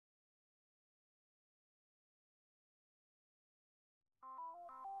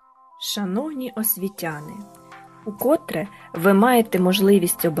Шановні освітяни, укотре ви маєте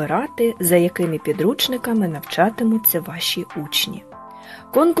можливість обирати, за якими підручниками навчатимуться ваші учні.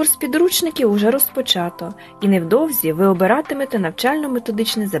 Конкурс підручників уже розпочато, і невдовзі ви обиратимете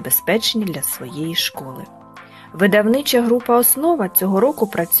навчально-методичне забезпечення для своєї школи. Видавнича група «Основа» цього року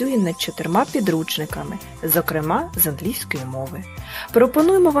працює над 4 підручниками, зокрема з англійської мови.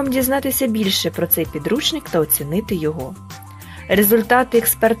 Пропонуємо вам дізнатися більше про цей підручник та оцінити його. Результати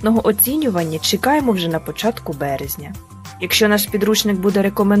експертного оцінювання чекаємо вже на початку березня. Якщо наш підручник буде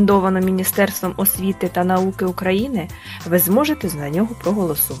рекомендовано Міністерством освіти та науки України, ви зможете за нього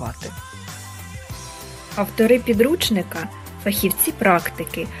проголосувати. Автори підручника –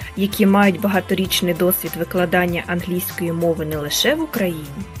 фахівці-практики, які мають багаторічний досвід викладання англійської мови не лише в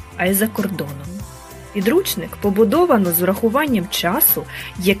Україні, а й за кордоном. Підручник побудовано з урахуванням часу,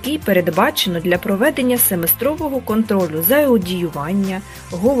 який передбачено для проведення семестрового контролю за аудіювання,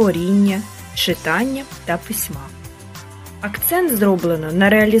 говоріння, читання та письма. Акцент зроблено на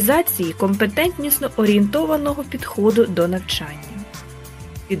реалізації компетентнісно орієнтованого підходу до навчання.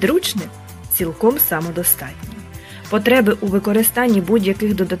 Підручник цілком самодостатній. Потреби у використанні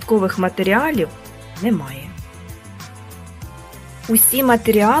будь-яких додаткових матеріалів немає. Усі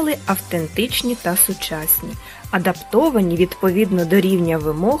матеріали автентичні та сучасні, адаптовані відповідно до рівня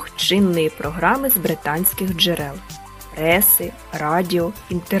вимог чинної програми з британських джерел – преси, радіо,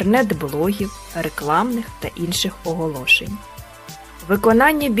 інтернет-блогів, рекламних та інших оголошень.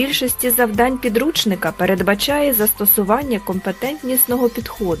 Виконання більшості завдань підручника передбачає застосування компетентнісного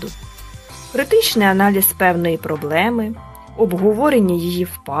підходу, критичний аналіз певної проблеми, обговорення її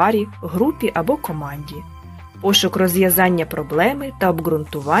в парі, групі або команді, пошук розв'язання проблеми та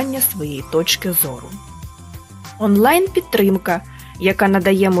обґрунтування своєї точки зору. Онлайн-підтримка, яка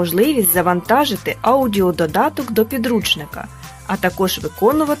надає можливість завантажити аудіододаток до підручника, а також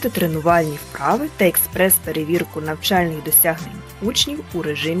виконувати тренувальні вправи та експрес-перевірку навчальних досягнень учнів у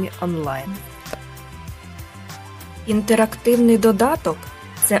режимі онлайн. Інтерактивний додаток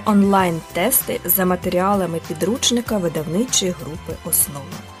 – це онлайн-тести за матеріалами підручника видавничої групи «Основа».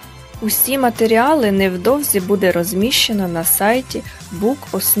 Усі матеріали невдовзі буде розміщено на сайті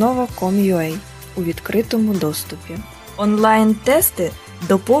bookosnova.com.ua у відкритому доступі. Онлайн-тести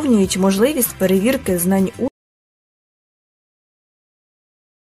доповнюють можливість перевірки знань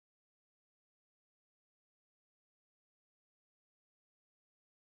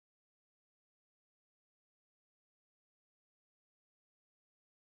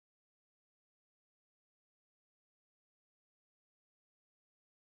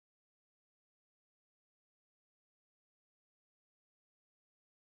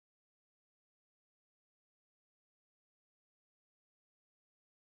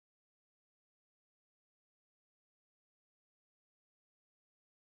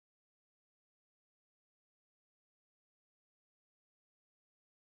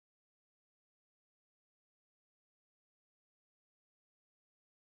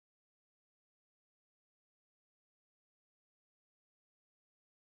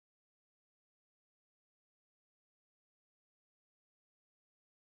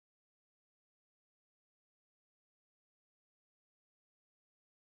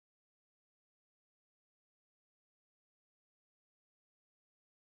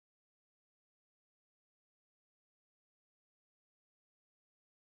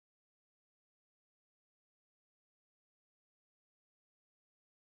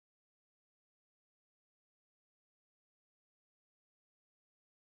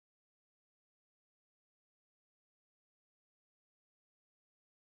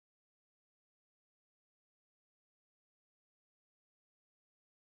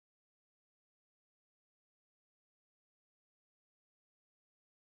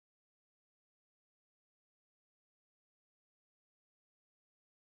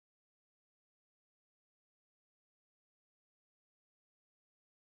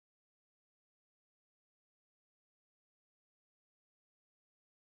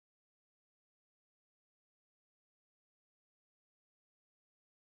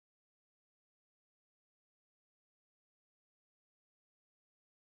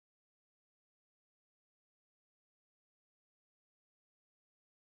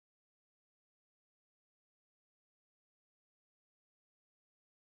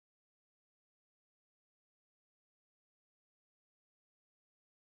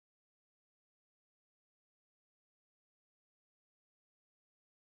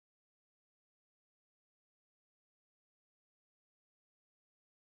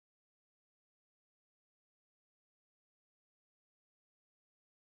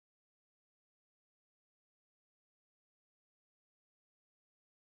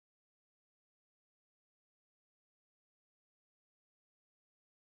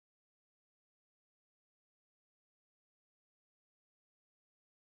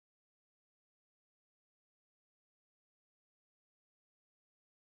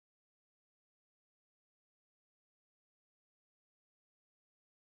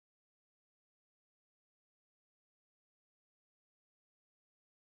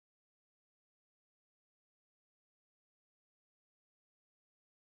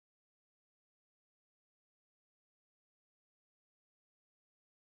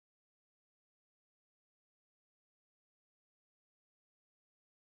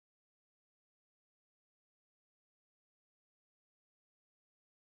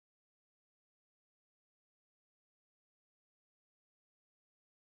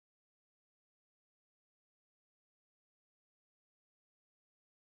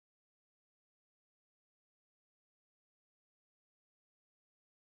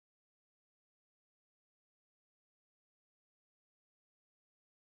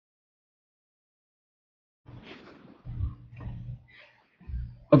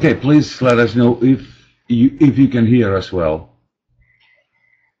Okay, please let us know if you can hear us well.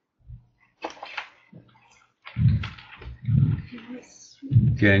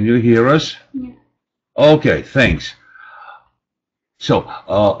 Can you hear us? Yeah. Okay, thanks. So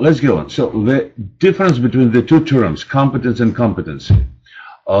let's go on. So the difference between the two terms, competence and competency.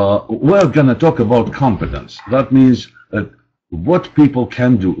 We're going to talk about competence. That means that what people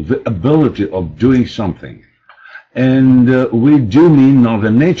can do, the ability of doing something. And we do mean not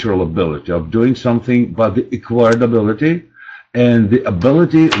the natural ability of doing something, but the acquired ability, and the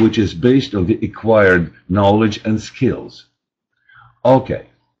ability which is based on the acquired knowledge and skills. Okay.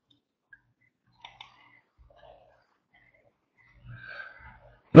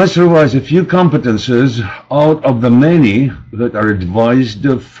 Let's revise a few competences out of the many that are advised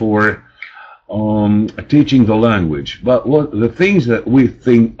for teaching the language. But what the things that we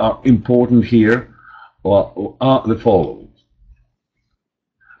think are important here are the following.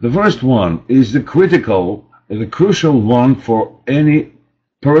 The first one is the crucial one for any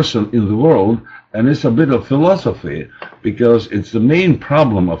person in the world, and it's a bit of philosophy, because it's the main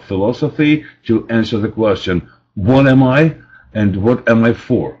problem of philosophy to answer the question, what am I and what am I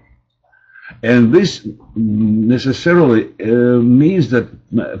for? And this necessarily means that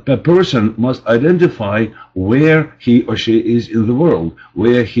a person must identify where he or she is in the world,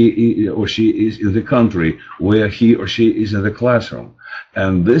 where he or she is in the country, where he or she is in the classroom.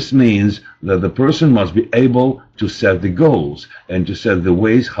 And this means that the person must be able to set the goals and to set the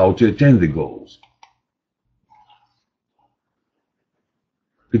ways how to attain the goals.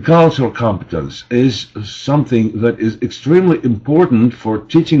 The cultural competence is something that is extremely important for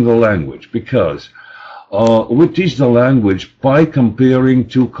teaching the language, because we teach the language by comparing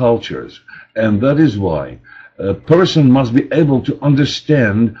two cultures, and that is why a person must be able to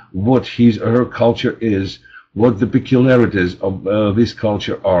understand what his or her culture is, what the peculiarities of this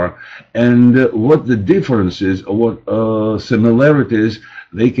culture are, and what the differences or what similarities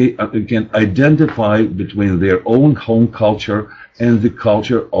they can identify between their own home culture and the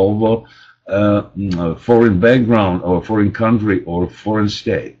culture of a foreign background or foreign country or foreign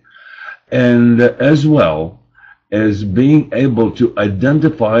state. And as well as being able to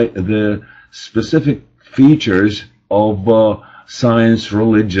identify the specific features of science,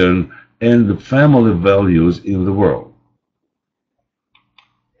 religion, and the family values in the world.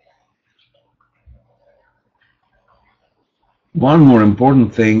 One more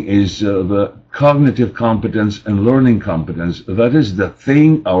important thing is the cognitive competence and learning competence. That is the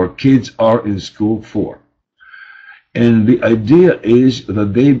thing our kids are in school for. And the idea is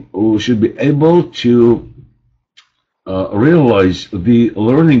that they should be able to realize the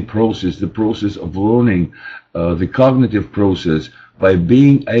learning process, the process of learning, the cognitive process, by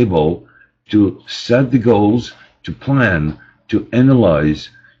being able to set the goals, to plan, to analyze,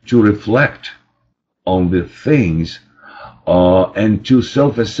 to reflect on the things, and to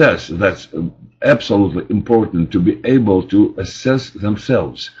self-assess. That's absolutely important, to be able to assess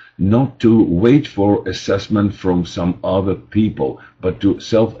themselves, not to wait for assessment from some other people, but to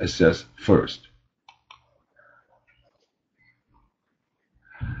self-assess first.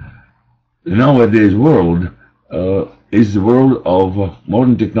 The nowadays world is the world of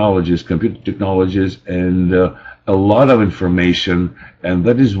modern technologies, computer technologies, and a lot of information, and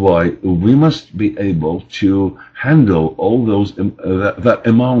that is why we must be able to handle all those that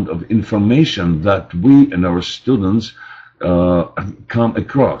amount of information that we and our students come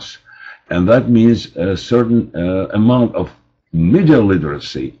across. And that means a certain amount of media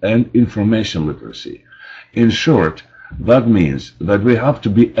literacy and information literacy. In short, that means that we have to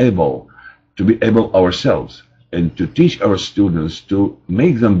be able ourselves and to teach our students, to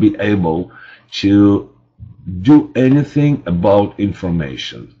make them be able to do anything about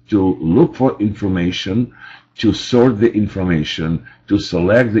information, to look for information, to sort the information, to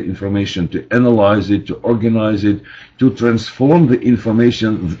select the information, to analyze it, to organize it, to transform the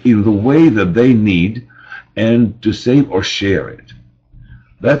information in the way that they need, and to save or share it.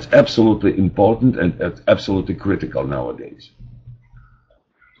 That's absolutely important and that's absolutely critical nowadays.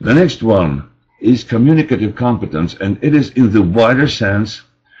 The next one is communicative competence, and it is in the wider sense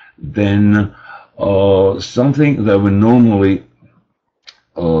than something that we normally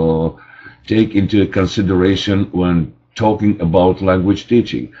take into consideration when talking about language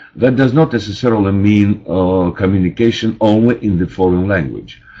teaching. That does not necessarily mean communication only in the foreign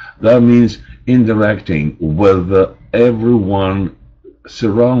language. That means interacting with everyone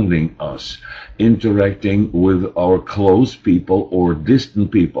surrounding us, interacting with our close people or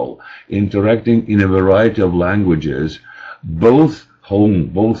distant people, interacting in a variety of languages, both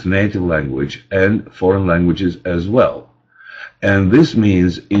native language and foreign languages as well. And this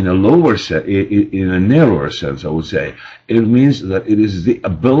means, in a narrower sense, I would say, it means that it is the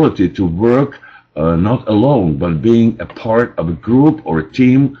ability to work not alone, but being a part of a group or a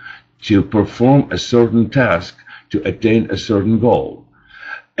team to perform a certain task to attain a certain goal.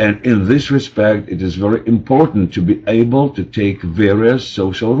 And in this respect, it is very important to be able to take various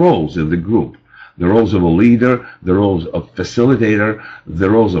social roles in the group. The roles of a leader, the roles of facilitator, the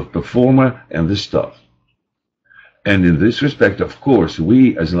roles of performer, and the stuff. And in this respect, of course,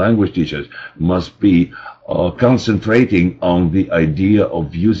 we as language teachers must be concentrating on the idea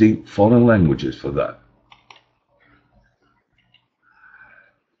of using foreign languages for that.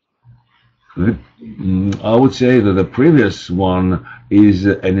 I would say that the previous one is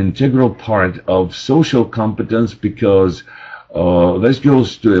an integral part of social competence, because this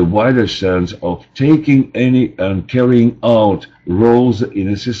goes to a wider sense of taking any and carrying out roles in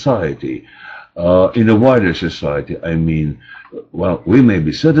a society. In a wider society, I mean, well, we may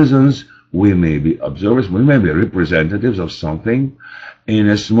be citizens, we may be observers, we may be representatives of something. In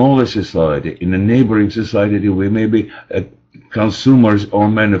a smaller society, in a neighboring society, we may be consumers or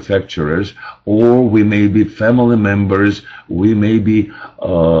manufacturers, or we may be family members, we may be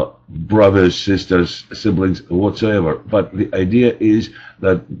brothers, sisters, siblings, whatsoever. But the idea is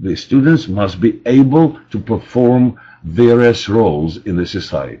that the students must be able to perform various roles in the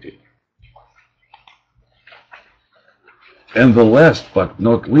society. And the last but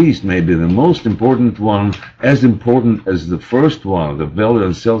not least, maybe the most important one, as important as the first one, the value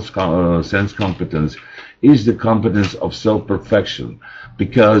and sense competence, is the competence of self-perfection,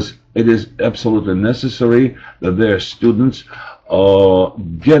 because it is absolutely necessary that their students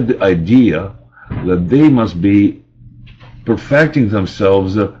get the idea that they must be perfecting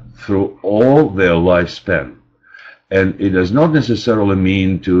themselves through all their lifespan. And it does not necessarily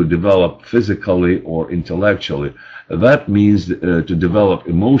mean to develop physically or intellectually. That means to develop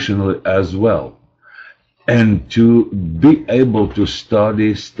emotionally as well. And to be able to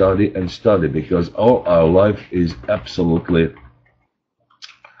study, study, and study, because all our life is absolutely,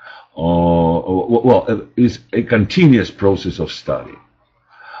 is a continuous process of study.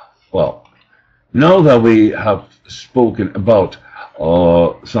 Well, now that we have spoken about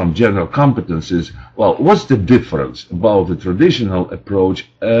some general competencies, well, what's the difference about the traditional approach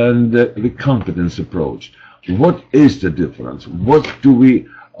and the competence approach? What is the difference? What do we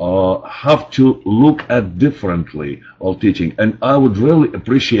have to look at differently while teaching? And I would really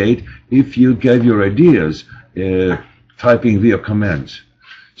appreciate if you gave your ideas, typing via comments.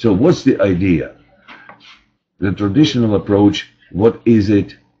 So what's the idea? The traditional approach, what is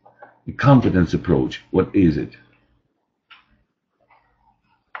it? The competence approach, what is it?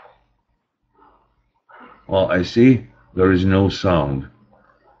 Well, I see there is no sound.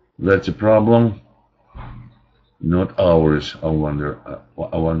 That's a problem. Not ours. I wonder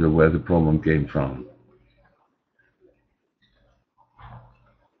where the problem came from.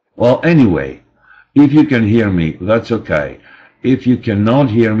 Well, anyway, if you can hear me, that's okay. If you cannot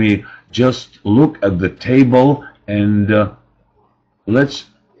hear me, just look at the table and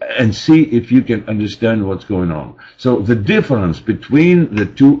see if you can understand what's going on. So the difference between the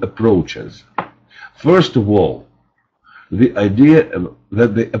two approaches. First of all, the idea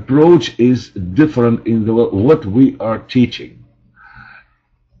that the approach is different in what we are teaching.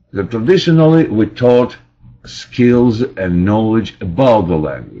 Traditionally, we taught skills and knowledge about the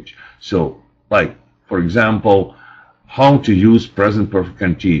language. So, like, for example, how to use present perfect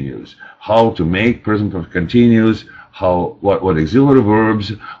continuous, how to make present perfect continuous, what auxiliary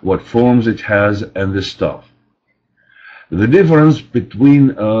verbs, what forms it has, and this stuff. The difference between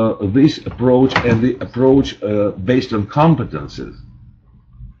this approach and the approach based on competences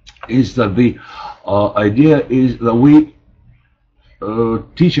is that the idea is that we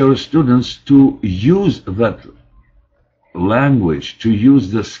teach our students to use that language, to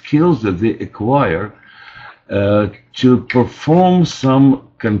use the skills that they acquire to perform some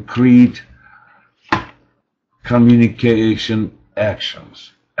concrete communication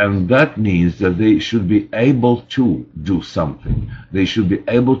actions. And that means that they should be able to do something. They should be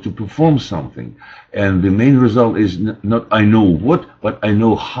able to perform something. And the main result is not I know what, but I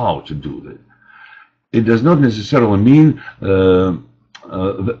know how to do it. It does not necessarily mean that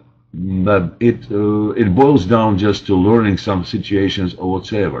it boils down just to learning some situations or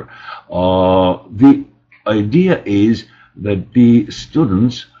whatsoever. The idea is that the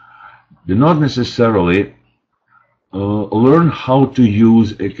students do not necessarily learn how to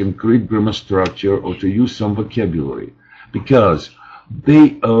use a concrete grammar structure or to use some vocabulary, because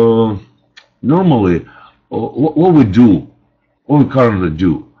they normally what we currently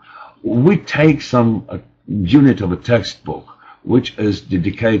do, we take some unit of a textbook, which is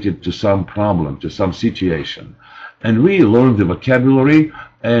dedicated to some problem, to some situation. And we learn the vocabulary,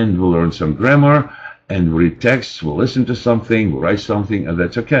 and we learn some grammar, and we read texts, we listen to something, we write something, and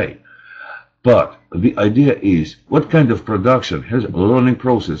that's okay. But the idea is, what kind of production? Here's a learning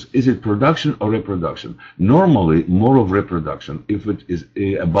process. Is it production or reproduction? Normally, more of reproduction if it is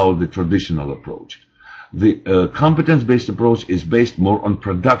about the traditional approach. The competence-based approach is based more on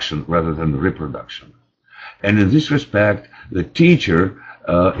production rather than reproduction. And in this respect, the teacher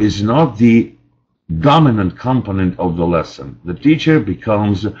is not the dominant component of the lesson. The teacher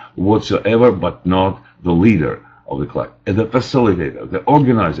becomes whatsoever but not the leader of the class, the facilitator, the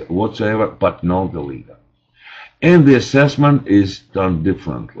organizer, whatsoever but not the leader. And the assessment is done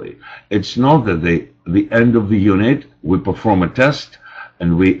differently. It's not that the end of the unit, we perform a test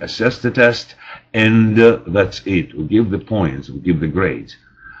and we assess the test, and that's it. We give the points, we give the grades.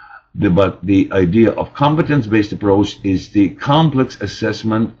 But the idea of competence-based approach is the complex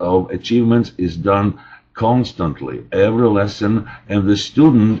assessment of achievements is done constantly, every lesson, and the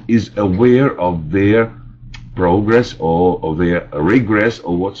student is aware of their progress or of their regress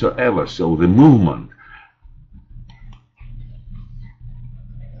or whatsoever. So the movement.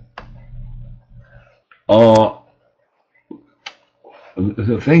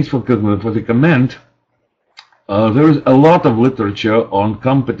 Thanks for the comment. There is a lot of literature on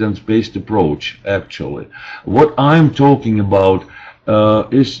competence-based approach, actually. What I'm talking about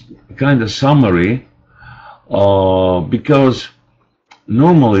is kind of summary, because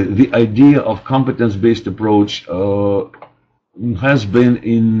normally the idea of competence-based approach has been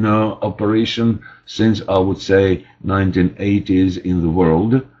in operation since, I would say, 1980s in the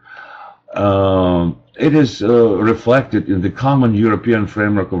world. It is reflected in the Common European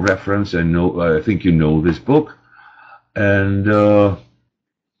Framework of Reference, and I think you know this book. And a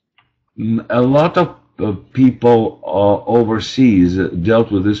lot of people overseas dealt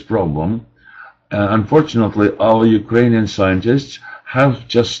with this problem. Unfortunately, our Ukrainian scientists have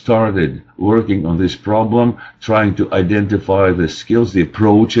just started working on this problem, trying to identify the skills, the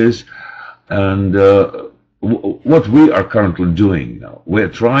approaches, and what we are currently doing now. We're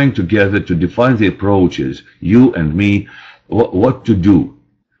trying together to define the approaches, you and me, what to do,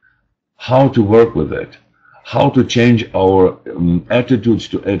 how to work with it, how to change our attitudes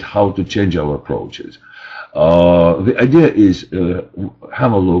to it, how to change our approaches. The idea is,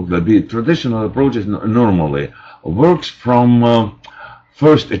 have a look, that the traditional approaches normally works from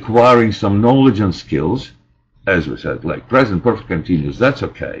first acquiring some knowledge and skills, as we said, like present perfect continuous, that's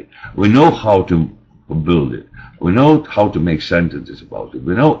okay. We know how to build it. We know how to make sentences about it.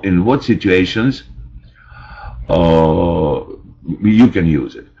 We know in what situations you can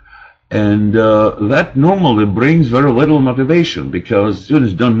use it. And that normally brings very little motivation, because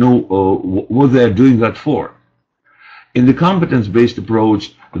students don't know what they're doing that for. In the competence-based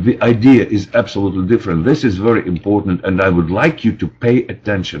approach, the idea is absolutely different. This is very important, and I would like you to pay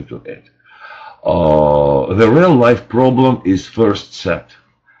attention to it. The real-life problem is first set,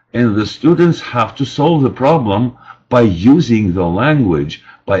 and the students have to solve the problem by using the language,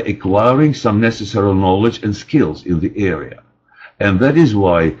 by acquiring some necessary knowledge and skills in the area. And that is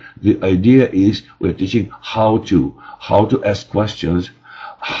why the idea is we're teaching how to ask questions,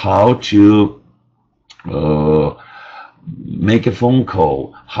 how to make a phone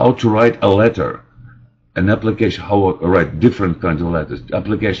call, how to write a letter, an application, how to write different kinds of letters,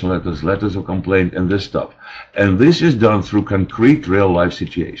 application letters, letters of complaint, and this stuff. And this is done through concrete real-life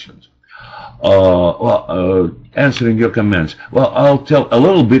situations. Answering your comments, well, I'll tell a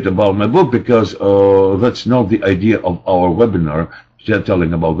little bit about my book, because that's not the idea of our webinar,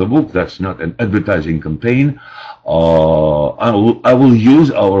 telling about the book. That's not an advertising campaign. I will use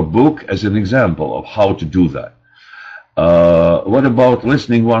our book as an example of how to do that. What about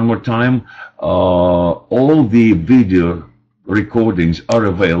listening one more time? All the video recordings are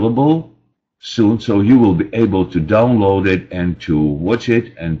available soon, so you will be able to download it and to watch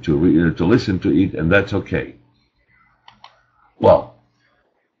it and to listen to it, and that's okay. Well,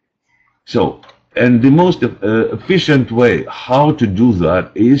 so, and the most efficient way how to do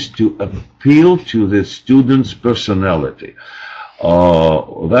that is to appeal to the student's personality.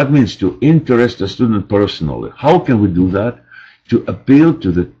 That means to interest the student personally. How can we do that? To appeal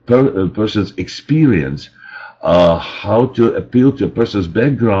to the person's experience, how to appeal to a person's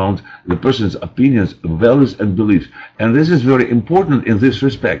background, the person's opinions, values, and beliefs. And this is very important in this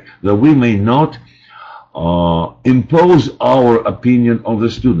respect, that we may not impose our opinion on the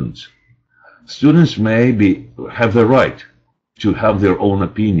students. Students may have the right to have their own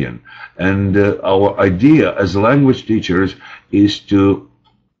opinion. And our idea as language teachers is to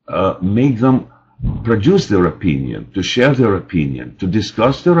make them produce their opinion, to share their opinion, to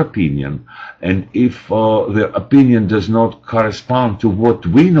discuss their opinion, and if their opinion does not correspond to what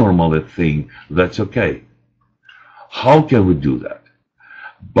we normally think, that's okay. How can we do that?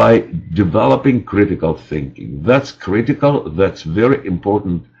 By developing critical thinking. That's critical, that's very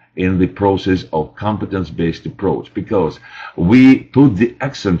important in the process of competence-based approach, because we put the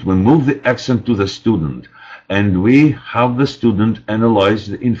accent, we move the accent to the student, and we have the student analyze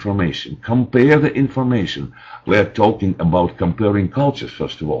the information, compare the information. We are talking about comparing cultures,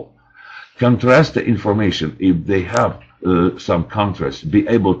 first of all. Contrast the information if they have some contrasts, be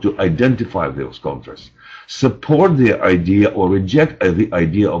able to identify those contrasts. Support the idea or reject the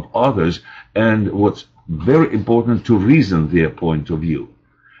idea of others, and what's very important, to reason their point of view.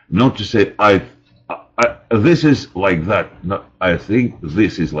 Not to say, this is like that. No, I think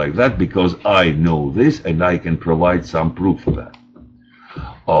this is like that because I know this and I can provide some proof for that.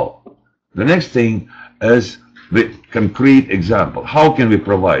 Oh, the next thing is the concrete example. How can we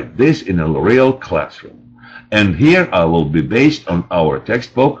provide this in a real classroom? And here I will be based on our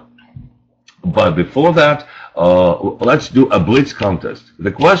textbook. But before that, let's do a blitz contest.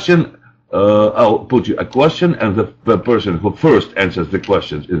 The question, I'll put you a question, and the person who first answers the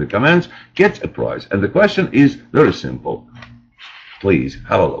questions in the comments gets a prize. And the question is very simple. Please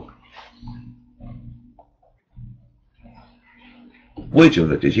have a look. Which of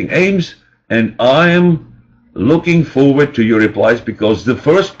the teaching aims? And I am looking forward to your replies, because the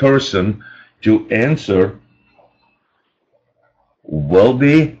first person to answer will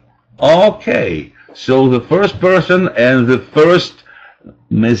be okay. So the first person and the first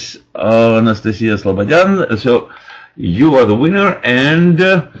Miss Anastasia Slobodyan. So you are the winner, and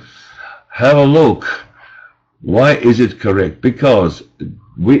have a look. Why is it correct? Because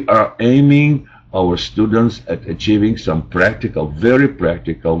we are aiming our students at achieving some practical, very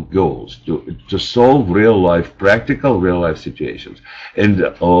practical goals to solve real-life, practical real-life situations. And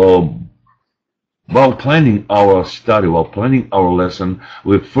while planning our study, while planning our lesson,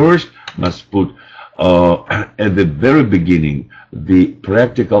 we first must put at the very beginning the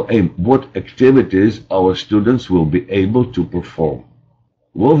practical aim. What activities our students will be able to perform?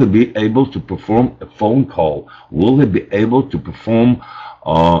 Will they be able to perform a phone call? Will they be able to perform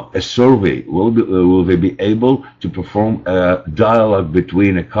a survey? Will they be able to perform a dialogue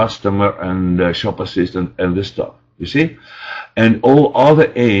between a customer and a shop assistant and the staff? You see? And all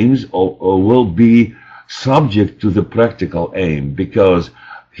other aims will be subject to the practical aim, because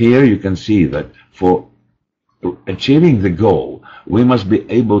here you can see that for achieving the goal, we must be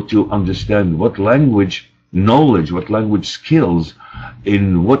able to understand what language knowledge, what language skills,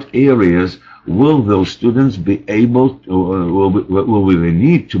 in what areas will those students be able to, will they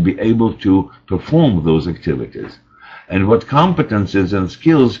need to be able to perform those activities, and what competences and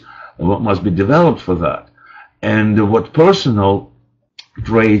skills must be developed for that, and what personal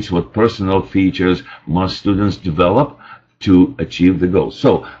traits, what personal features must students develop to achieve the goal.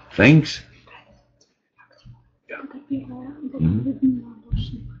 So, thanks.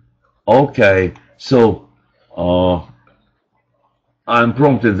 Okay, so I'm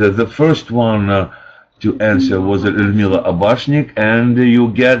prompted that the first one to answer was Ludmila Abashnik, and you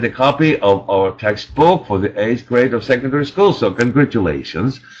get a copy of our textbook for the 8th grade of secondary school. So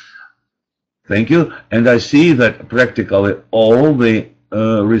congratulations. Thank you. And I see that practically all the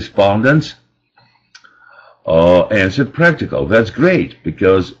respondents answered practical. That's great,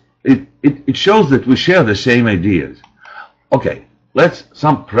 because it shows that we share the same ideas. Okay, let's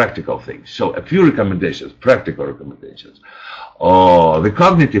some practical things. So a few recommendations, practical recommendations. The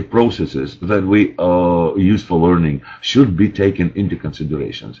cognitive processes that we use for learning should be taken into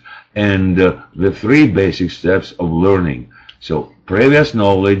considerations. And the 3 basic steps of learning. So previous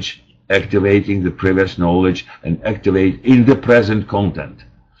knowledge, activating the previous knowledge, and activate in the present content.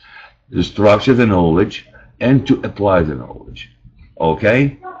 To structure the knowledge and to apply the knowledge.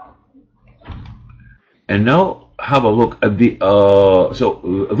 Okay? And now have a look at the,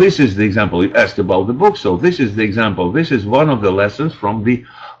 so this is the example. You asked about the book, so this is the example. This is one of the lessons from the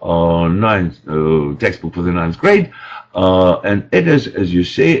textbook for the 9th grade. And it is, as you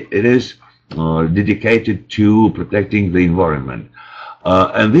say, it is dedicated to protecting the environment.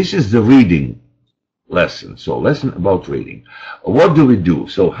 And this is the reading lesson. So lesson about reading. What do we do?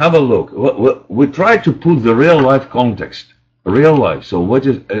 So have a look. We try to put the real life context, real life. So what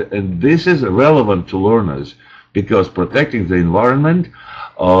is, and this is relevant to learners, because protecting the environment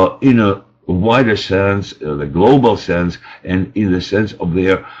in a wider sense, the global sense, and in the sense of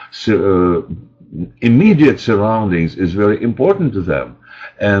their immediate surroundings is very important to them.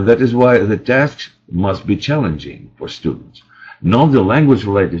 And that is why the tasks must be challenging for students. not the language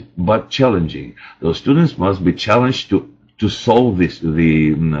related, but challenging. Those students must be challenged to solve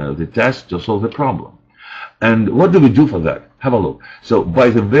the test, to solve the problem. And what do we do for that? Have a look. So by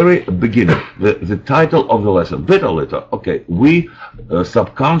the very beginning, the title of the lesson, bit or little, okay, we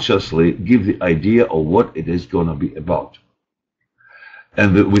subconsciously give the idea of what it is going to be about.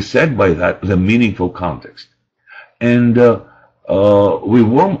 And we set by that the meaningful context. And we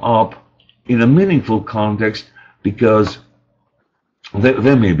warm up in a meaningful context because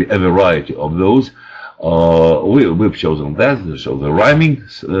there may be a variety of those. We've chosen that, so the rhyming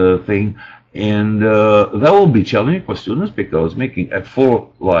thing. And that will be challenging for students because making a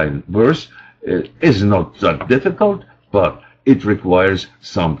 4-line verse is not that difficult, but it requires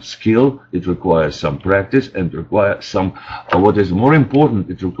some skill, it requires some practice, and it requires some, what is more important,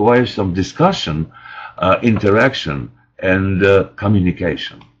 it requires some discussion, interaction, and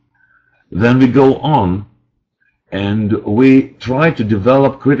communication. Then we go on and we try to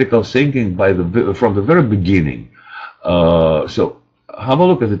develop critical thinking from the very beginning. So have a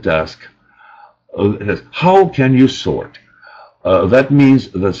look at the task. How can you sort? That means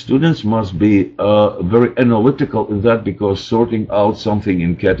that students must be very analytical in that, because sorting out something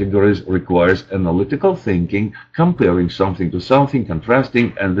in categories requires analytical thinking, comparing something to something,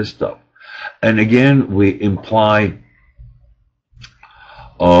 contrasting, and this stuff. And again, we imply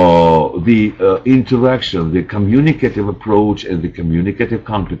the interaction, the communicative approach, and the communicative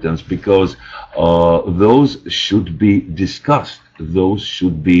competence, because those should be discussed. Those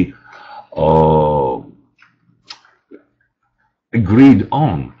should be agreed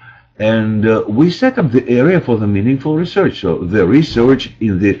on. And we set up the area for the meaningful research, so the research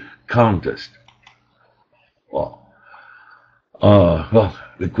in the contest. Well,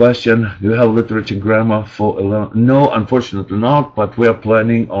 the question, do you have literature grammar for 11? No, unfortunately not, but we are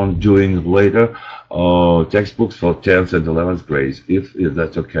planning on doing later textbooks for 10th and 11th grades, if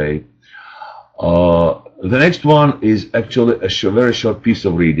that's okay. The next one is actually a very short piece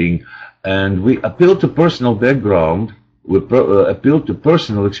of reading, and we appeal to personal background, we appeal to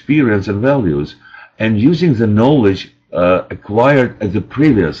personal experience and values, and using the knowledge acquired at the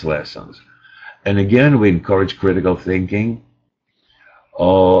previous lessons. And again, we encourage critical thinking.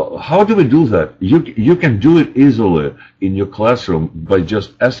 How do we do that? You can do it easily in your classroom by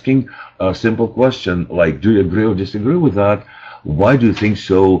just asking a simple question like, do you agree or disagree with that? Why do you think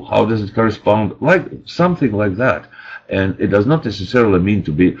so? How does it correspond? Like something like that. And it does not necessarily mean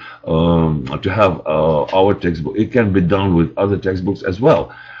to be to have our textbook. It can be done with other textbooks as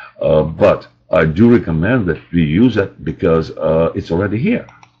well. But I do recommend that we use it because it's already here.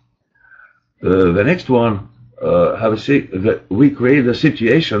 The next one, that we create the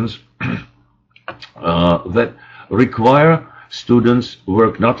situations that require students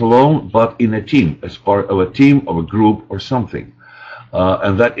work not alone but in a team, as part of a team, of a group, or something,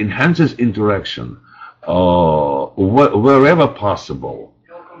 and that enhances interaction. Wherever possible,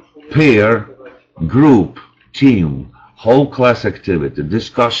 pair, group, team, whole class activity,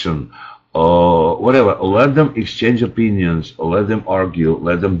 discussion, whatever, let them exchange opinions, let them argue,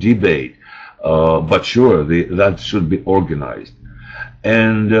 let them debate, but sure, that should be organized.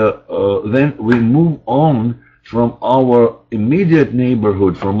 And then we move on from our immediate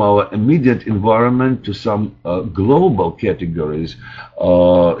neighborhood, from our immediate environment, to some global categories,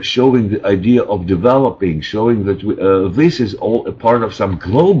 showing the idea of developing, showing that this is all a part of some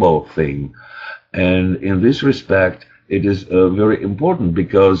global thing. And in this respect, it is very important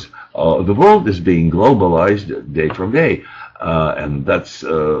because the world is being globalized day from day. And that's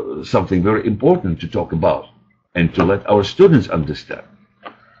something very important to talk about and to let our students understand.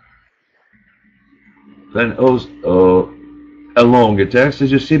 Then along a text,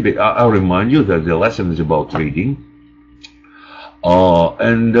 as you see, I'll remind you that the lesson is about reading.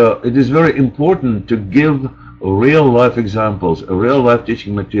 And it is very important to give real-life examples, real-life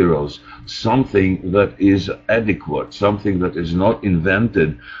teaching materials, something that is adequate, something that is not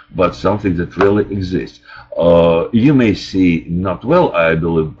invented, but something that really exists. You may see, not well, I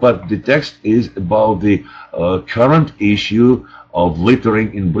believe, but the text is about the current issue of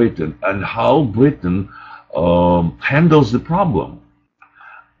littering in Britain and how Britain handles the problem.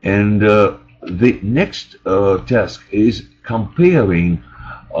 And the next task is comparing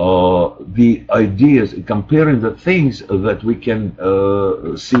the ideas, comparing the things that we can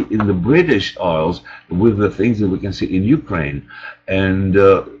see in the British Isles with the things that we can see in Ukraine. And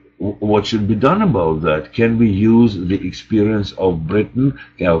what should be done about that? Can we use the experience of Britain?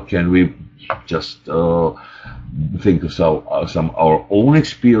 Can we just think of some our own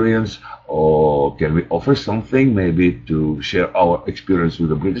experience, or or can we offer something maybe to share our experience with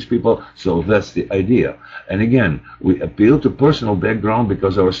the British people? So that's the idea. And again, we appeal to personal background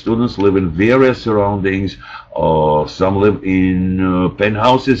because our students live in various surroundings. Some live in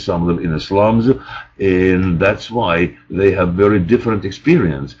penthouses, some live in the slums, and that's why they have very different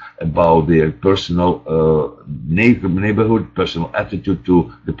experience about their personal neighborhood, personal attitude to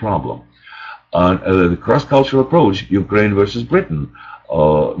the problem. The cross-cultural approach, Ukraine versus Britain,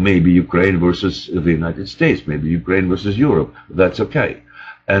 maybe Ukraine versus the United States, maybe Ukraine versus Europe, that's okay.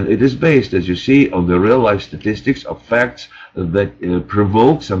 And it is based, as you see, on the real-life statistics of facts that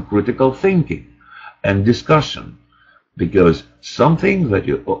provoke some critical thinking and discussion. Because something that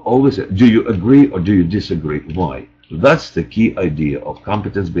you always say, do you agree or do you disagree? Why? That's the key idea of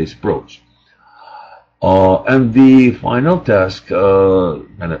competence-based approach. And the final task,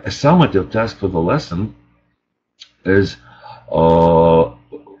 and a summative task for the lesson, is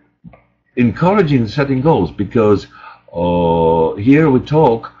encouraging setting goals, because here we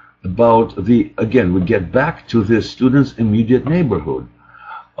talk about again, we get back to the student's immediate neighborhood,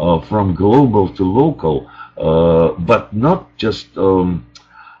 from global to local, but not just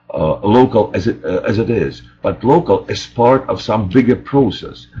local as it is, but local as part of some bigger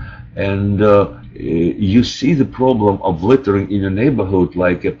process. And you see the problem of littering in a neighborhood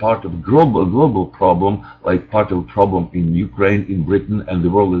like a part of a global problem, like part of a problem in Ukraine, in Britain, and the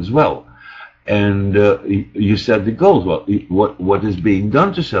world as well. And you set the goals. Well, what is being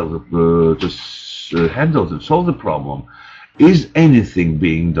done to handle, to solve the problem? Is anything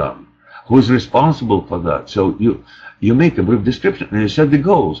being done? Who is responsible for that? So you make a brief description and you set the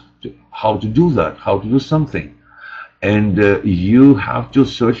goals, how to do that, how to do something. And you have to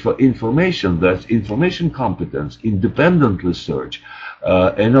search for information. That's information competence, independently search,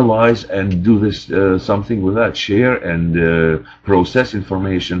 analyze and do this something with that, share and process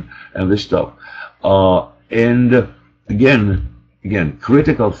information and this stuff. And again,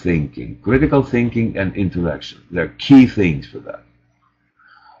 critical thinking and interaction. They're key things for that.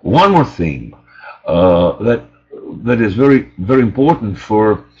 One more thing that is very, very important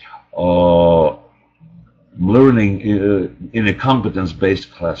for learning in a competence-based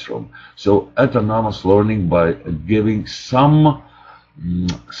classroom. So autonomous learning by giving some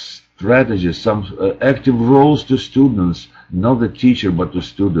strategies, some active roles to students, not the teacher but to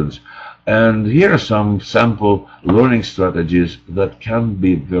students. And here are some sample learning strategies that can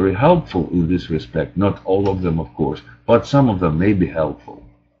be very helpful in this respect. Not all of them, of course, but some of them may be helpful.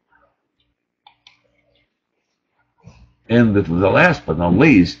 And the last but not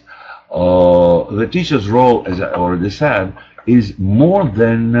least, the teacher's role, as I already said, is more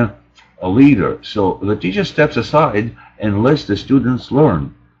than a leader. So the teacher steps aside and lets the students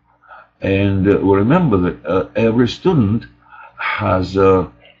learn. And we remember that every student has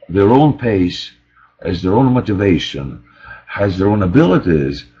their own pace, has their own motivation, has their own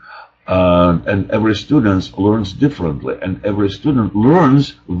abilities, and every student learns differently. And every student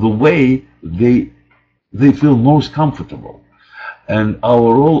learns the way they feel most comfortable. And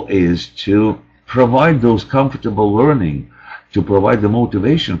our role is to provide those comfortable learning, to provide the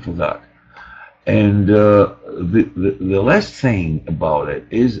motivation for that. And the last thing about it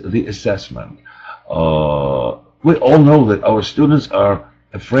is the assessment. We all know that our students are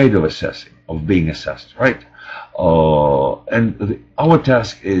afraid of assessing, of being assessed, right? And our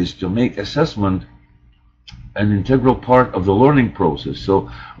task is to make assessment an integral part of the learning process. So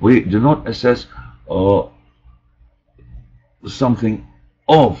we do not assess something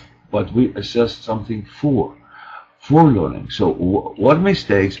of, but we assess something for learning. So what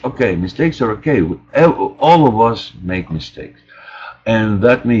mistakes? Okay, mistakes are okay. All of us make mistakes, and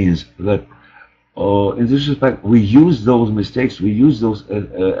that means that in this respect, we use those mistakes, we use those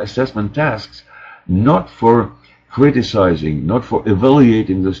assessment tasks not for criticizing, not for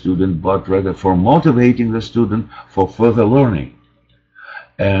evaluating the student, but rather for motivating the student for further learning.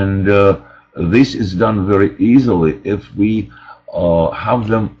 And this is done very easily if we have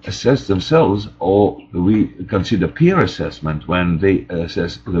them assess themselves, or we consider peer assessment when they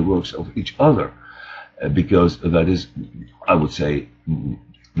assess the works of each other, because that is, I would say,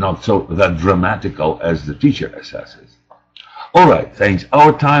 not so that dramatical as the teacher assesses. All right, thanks.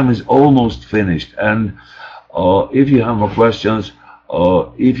 Our time is almost finished, and if you have more questions,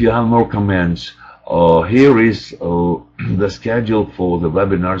 if you have more comments, here is the schedule for the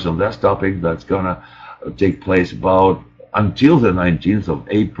webinars on this topic that's gonna take place about until the 19th of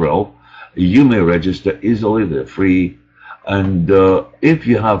April. You may register easily, they're free. And if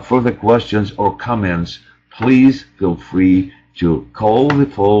you have further questions or comments, please feel free to call the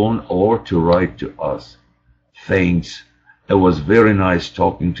phone or to write to us. Thanks. It was very nice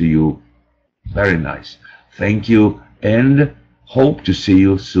talking to you. Very nice. Thank you and hope to see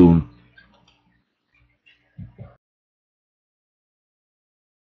you soon